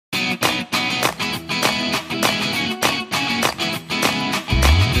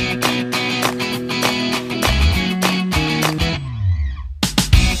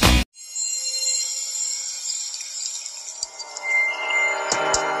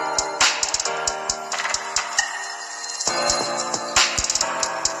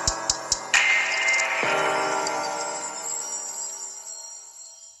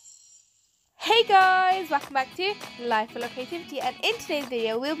welcome back to Life Full of Creativity, and in today's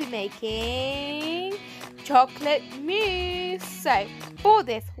video we'll be making chocolate mousse. So for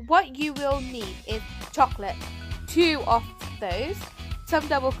this, what you will need is chocolate, 2 of those, some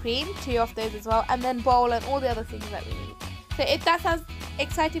double cream, 2 of those as well, and then bowl and all the other things that we need. So if that sounds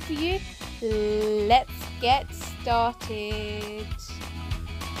exciting for you, let's get started.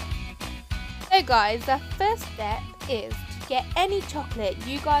 So guys, the first step is to get any chocolate.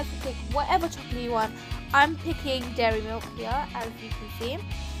 You guys can pick whatever chocolate you want. I'm picking dairy milk here, as you can see.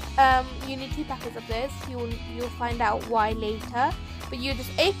 You need 2 packets of this. You'll find out why later. But you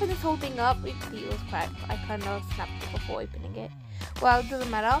just open this whole thing up. Oopsie, it was cracked. I kind of snapped it before opening it. Well, it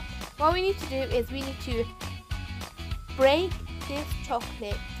doesn't matter. What we need to do is we need to break this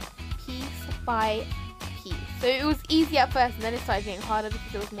chocolate piece by piece. So it was easy at first, and then it started getting harder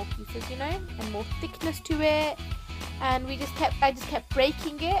because there was more pieces, you know, and more thickness to it. And I just kept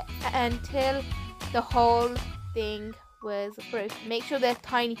breaking it until the whole thing was broken. Make sure they're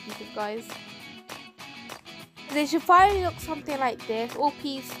tiny pieces, guys. They should finally look something like this, all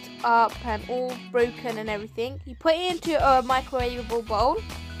pieced up and all broken and everything. You put it into a microwavable bowl.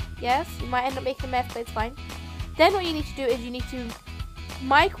 Yes, you might end up making a mess, but it's fine. Then what you need to do is you need to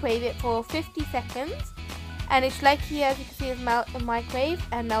microwave it for 50 seconds. And it's like here, as you can see, it's microwave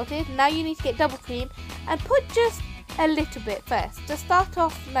and melted. Now you need to get double cream and put just a little bit first. Just start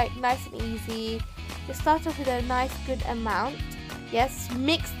off like nice and easy. Just start off with a nice good amount. Yes,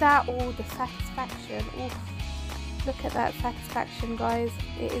 mix that. Oh, the satisfaction. Oof. Look at that satisfaction, guys.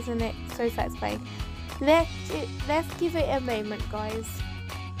 Isn't it so satisfying? Let's give it a moment, guys.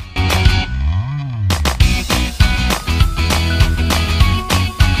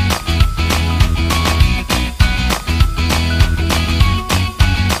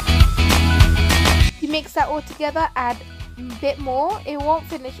 Mix that all together, add a bit more. It won't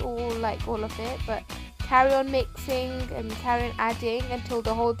finish all of it, but carry on mixing and carry on adding until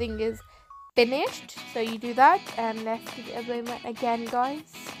the whole thing is finished. So you do that, and let's give it a moment again, guys.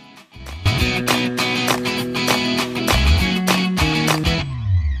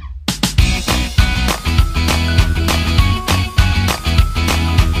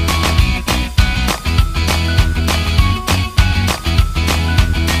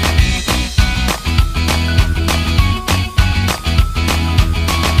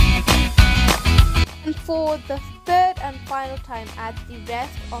 For the third and final time, add the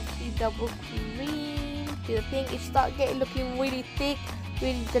rest of the double cream to the thing. It start looking really thick,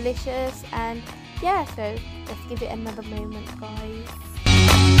 really delicious, and yeah, so let's give it another moment, guys.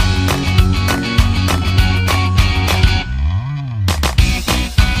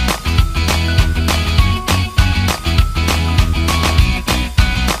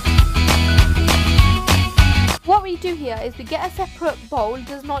 What we do here is we get a separate bowl. It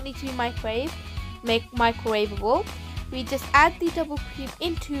does not need to be microwavable. We just add the double cream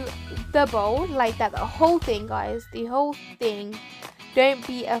into the bowl like that, the whole thing, guys, the whole thing. Don't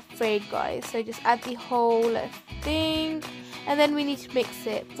be afraid, guys. So just add the whole thing, and then we need to mix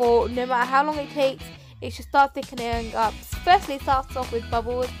it for no matter how long it takes. It should start thickening up. Firstly, it starts off with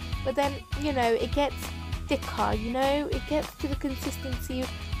bubbles, but then, you know, it gets thicker, you know, it gets to the consistency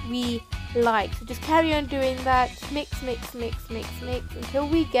we like. So just carry on doing that. Mix until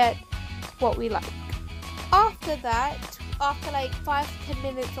we get what we like. After that, after like 5 to 10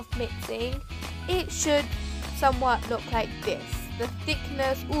 minutes of mixing, it should somewhat look like this. The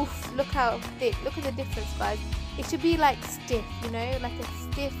thickness, oof, look how thick. Look at the difference, guys. It should be like stiff, you know, like a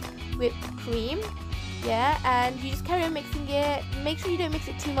stiff whipped cream. Yeah, and you just carry on mixing it. Make sure you don't mix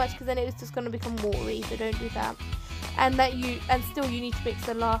it too much, because then it's just going to become watery, so don't do that. And still you need to mix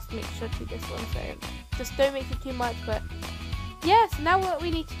the last mixture to this one, so just don't mix it too much. But yes, now what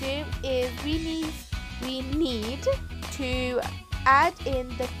we need to do is we need to add in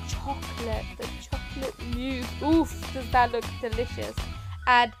the chocolate mousse. Oof, does that look delicious?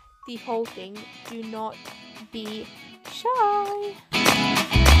 Add the whole thing. Do not be shy.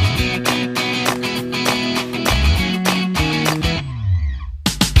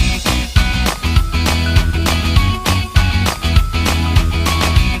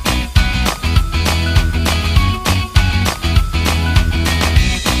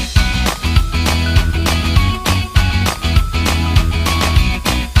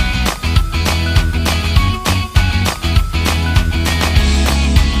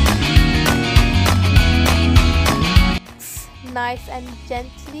 Nice and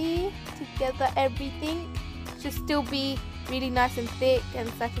gently together. Everything should still be really nice and thick and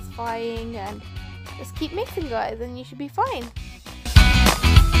satisfying, and just keep mixing, guys, and you should be fine.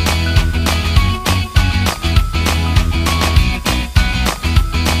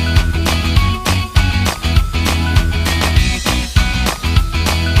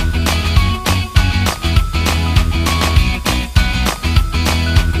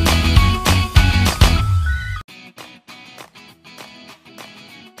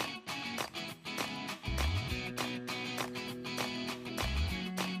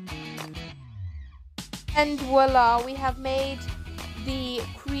 And voila, we have made the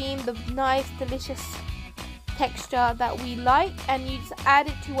cream, the nice delicious texture that we like, and you just add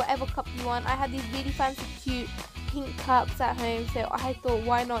it to whatever cup you want. I had these really fancy cute pink cups at home, so I thought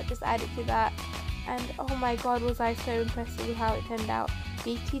why not just add it to that. And oh my god, was I so impressed with how it turned out.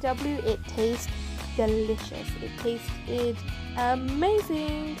 BTW, it tastes delicious. It tasted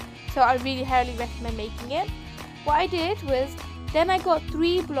amazing. So I really highly recommend making it. What I did was, then I got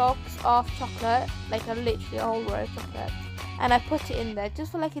 3 blocks of chocolate, like a literally a whole row of chocolate, and I put it in there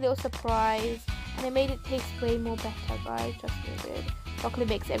just for like a little surprise, and it made it taste way more better, guys. Trust me, it did. Chocolate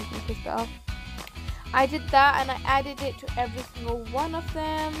makes everything taste better. I did that, and I added it to every single one of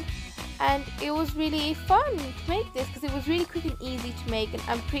them, and it was really fun to make this because it was really quick and easy to make, and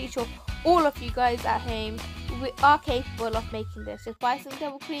I'm pretty sure all of you guys at home are capable of making this. Just buy some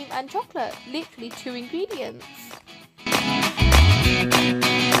double cream and chocolate, literally 2 ingredients.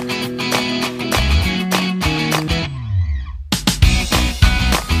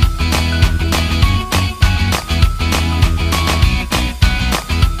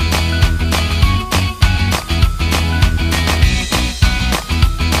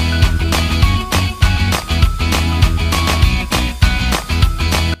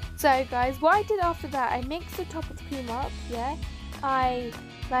 So guys, what I did after that, I mixed the top of the cream up, yeah. I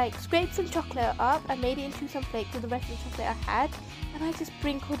like scraped some chocolate up and made it into some flakes with the rest of the chocolate I had, and I just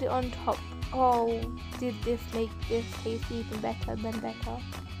sprinkled it on top. Oh, did this make this taste even better than better.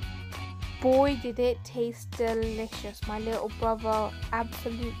 Boy, did it taste delicious. My little brother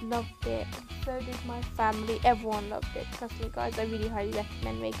absolutely loved it. So did my family. Everyone loved it. Trust me guys, I really highly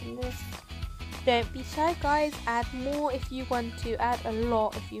recommend making this. Don't be shy guys, add more if you want to, add a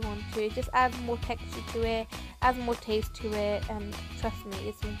lot if you want to, just add more texture to it, add more taste to it, and trust me,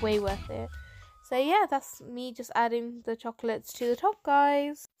 it's way worth it. So yeah, that's me just adding the chocolates to the top,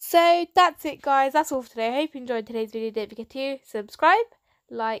 guys. So that's it guys, that's all for today. I hope you enjoyed today's video. Don't forget to subscribe,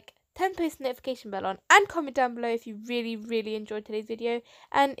 like, turn post notification bell on, and comment down below if you really enjoyed today's video,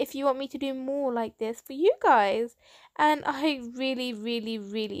 and if you want me to do more like this for you guys. And I really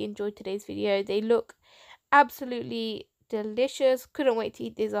enjoyed today's video. They look absolutely delicious. Couldn't wait to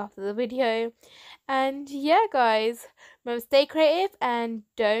eat these after the video. And yeah guys, remember, stay creative and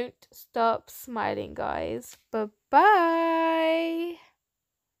don't stop smiling guys. Bye bye.